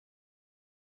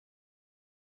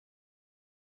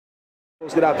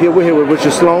Let's get up here. We're here with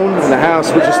Richard Slone in the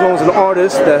house. Richard Slone's an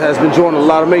artist that has been doing a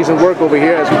lot of amazing work over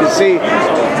here. As we can see,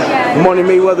 Money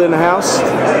Mayweather in the house.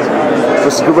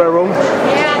 Mr. Guerrero.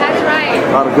 Yeah, that's right.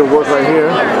 A lot of good work right here.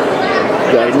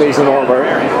 Got amazing artwork.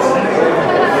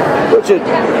 Richard,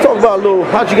 talk about a little,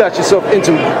 how'd you got yourself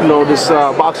into, this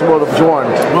boxing world of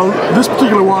Jordan? Well, this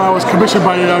particular one I was commissioned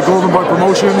by Golden Boy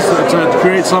Promotions to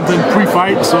create something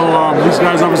pre-fight. So these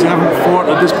guys obviously haven't fought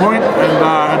at this point, and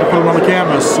I had to put them on the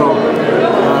canvas. So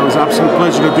it was an absolute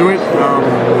pleasure to do it.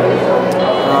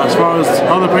 As far as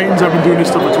other paintings, I've been doing this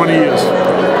stuff for 20 years.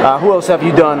 Who else have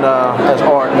you done as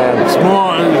art, man? It's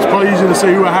probably easier to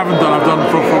say who I haven't done. I've done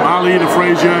from Ali to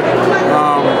Frazier,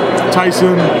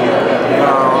 Tyson.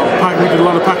 We did a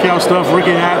lot of Pacquiao stuff, Ricky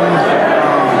Hatton,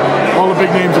 all the big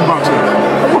names in boxing.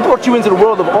 What brought you into the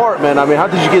world of art, man? I mean, how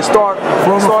did you get started?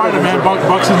 Former fighter, man.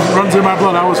 Boxing runs in my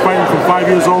blood. I was fighting from 5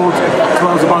 years old until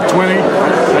I was about 20.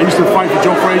 I used to fight for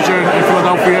Joe Frazier in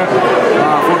Philadelphia.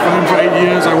 Fought for him for 8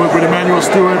 years. I worked with Emmanuel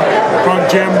Stewart, Front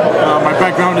Gym. My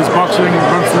background is boxing,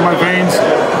 runs through my veins.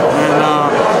 And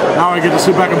now I get to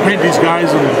sit back and paint these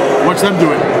guys and watch them do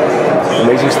it.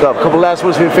 Amazing stuff. A couple last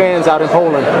words for your fans out in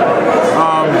Poland.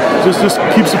 Just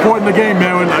keep supporting the game,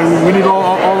 man. We need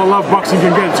all the love boxing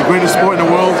can get. It's the greatest sport in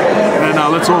the world, and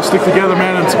let's all stick together,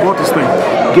 man, and support this thing.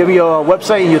 Give me your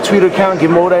website and your Twitter account.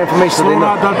 Give them all that information.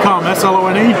 SloneOut.com,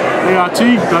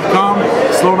 SLONEART.com.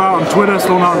 Slone Out on Twitter,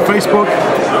 Slone Out on Facebook,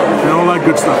 and all that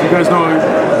good stuff. You guys know,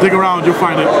 dig around, you'll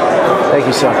find it. Thank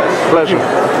you, sir. Pleasure.